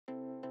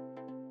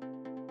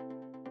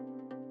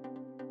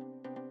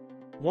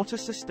What are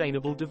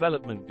Sustainable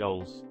Development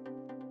Goals?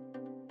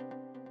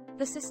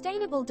 The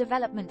Sustainable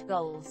Development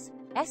Goals,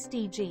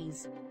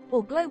 SDGs,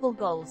 or global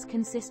goals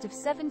consist of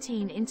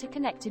 17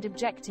 interconnected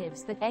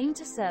objectives that aim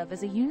to serve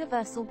as a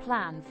universal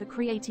plan for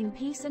creating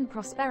peace and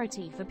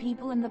prosperity for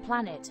people and the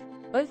planet,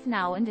 both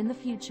now and in the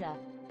future.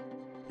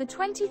 The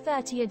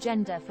 2030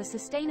 Agenda for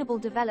Sustainable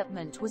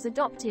Development was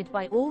adopted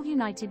by all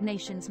United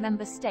Nations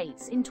member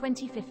states in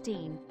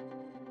 2015.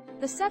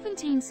 The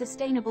 17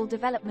 Sustainable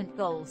Development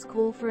Goals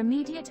call for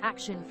immediate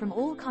action from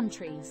all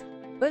countries,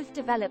 both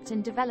developed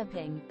and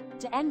developing,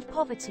 to end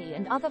poverty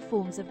and other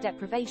forms of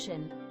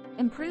deprivation,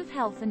 improve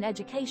health and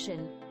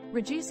education,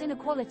 reduce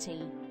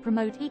inequality,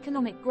 promote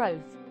economic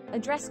growth,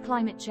 address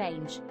climate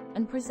change,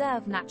 and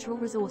preserve natural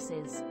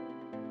resources.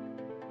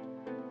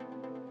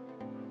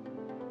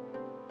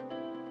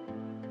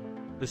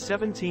 The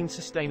 17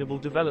 Sustainable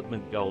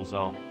Development Goals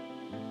are: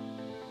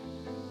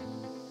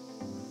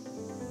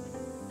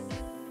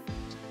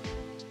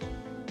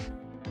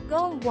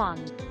 Goal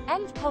 1.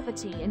 End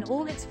poverty in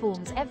all its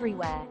forms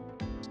everywhere.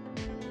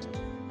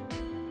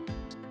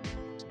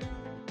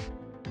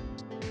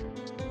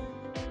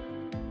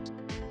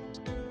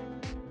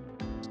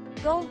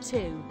 Goal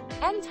 2.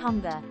 End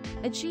hunger,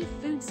 achieve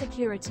food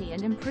security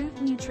and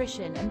improve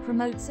nutrition and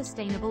promote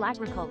sustainable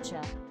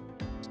agriculture.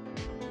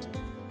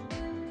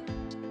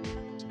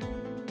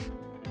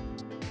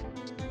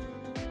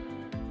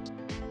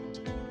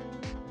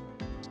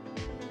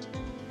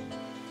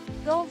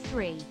 Goal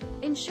 3.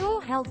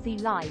 Ensure healthy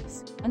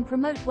lives, and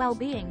promote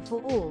well-being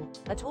for all,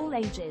 at all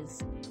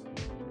ages.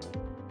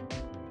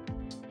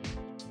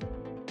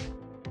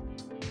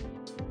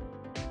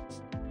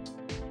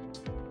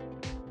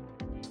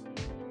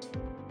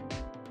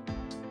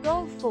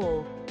 Goal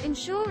 4.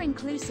 Ensure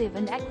inclusive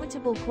and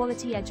equitable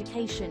quality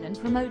education and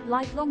promote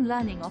lifelong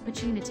learning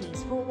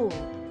opportunities for all.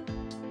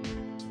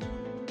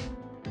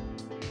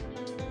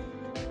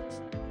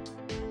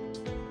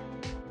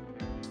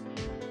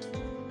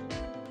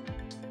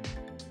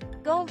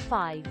 Goal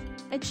 5.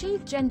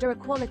 Achieve gender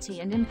equality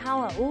and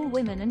empower all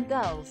women and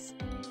girls.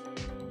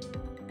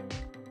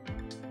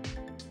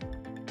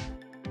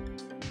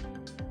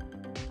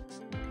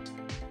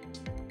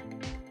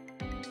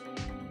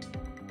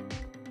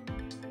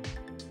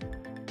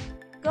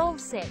 Goal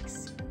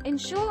 6.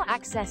 Ensure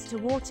access to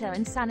water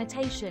and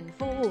sanitation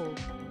for all.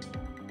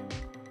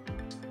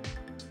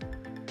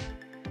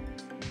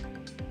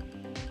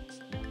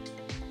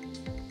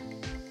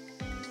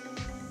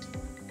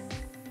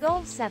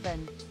 Goal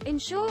 7.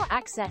 Ensure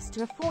access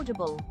to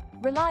affordable,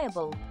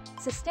 reliable,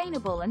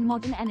 sustainable and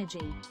modern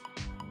energy.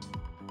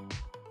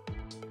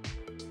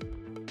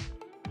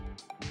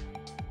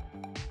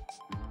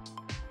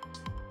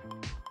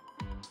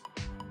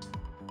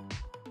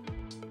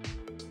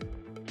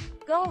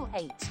 Goal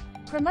 8.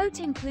 Promote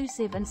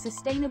inclusive and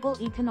sustainable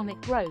economic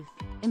growth,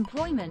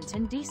 employment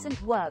and decent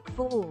work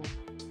for all.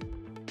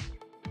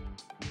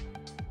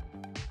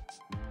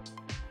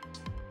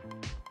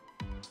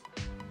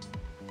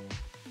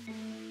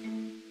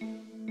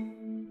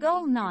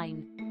 Goal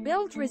 9.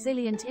 Build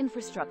resilient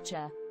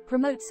infrastructure,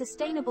 promote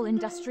sustainable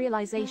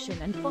industrialization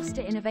and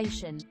foster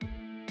innovation.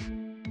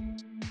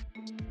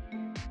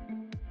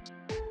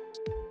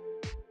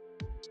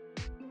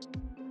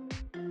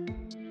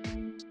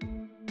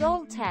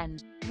 Goal 10.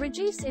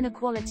 Reduce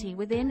inequality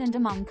within and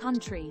among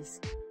countries.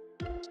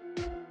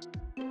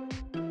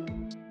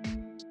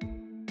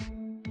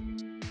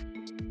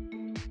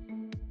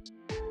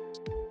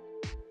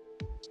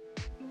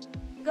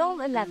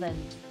 Goal 11.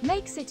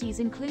 Make cities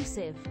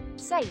inclusive,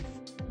 safe,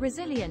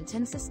 resilient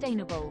and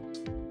sustainable.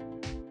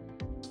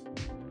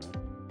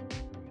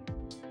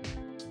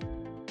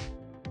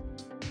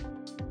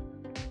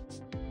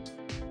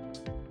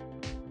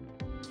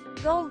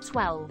 Goal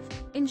 12.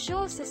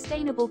 Ensure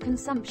sustainable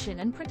consumption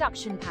and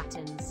production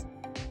patterns.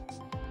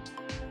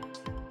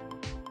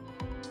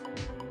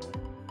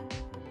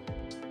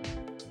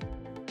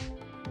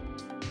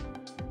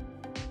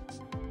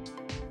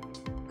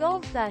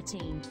 Goal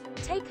 13.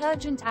 Take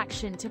urgent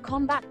action to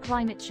combat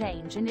climate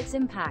change and its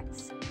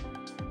impacts.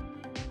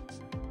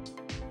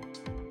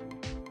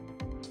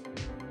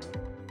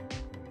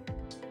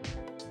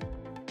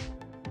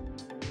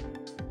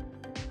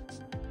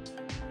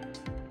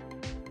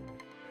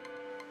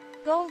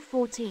 Goal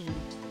 14.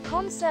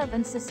 Conserve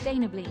and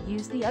sustainably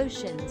use the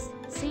oceans,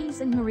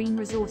 seas and marine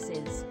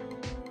resources.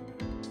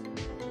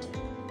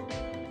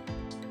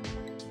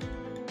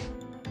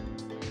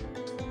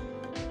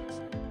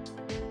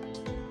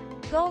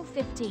 Goal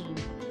 15.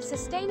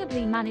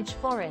 Sustainably manage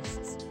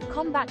forests,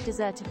 combat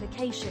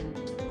desertification,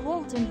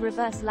 halt and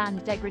reverse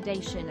land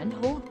degradation and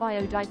halt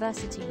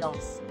biodiversity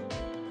loss.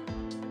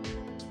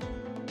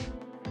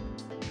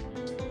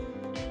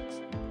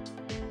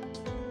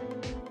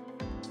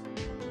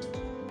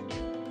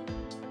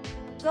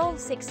 Goal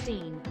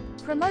 16.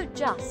 Promote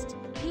just,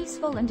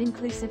 peaceful and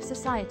inclusive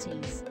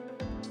societies.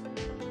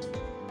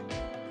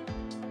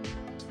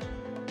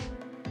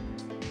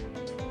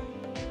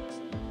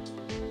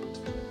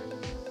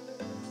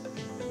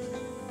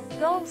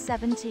 Goal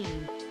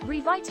 17.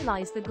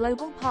 Revitalize the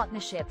global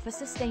partnership for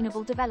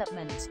sustainable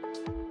development.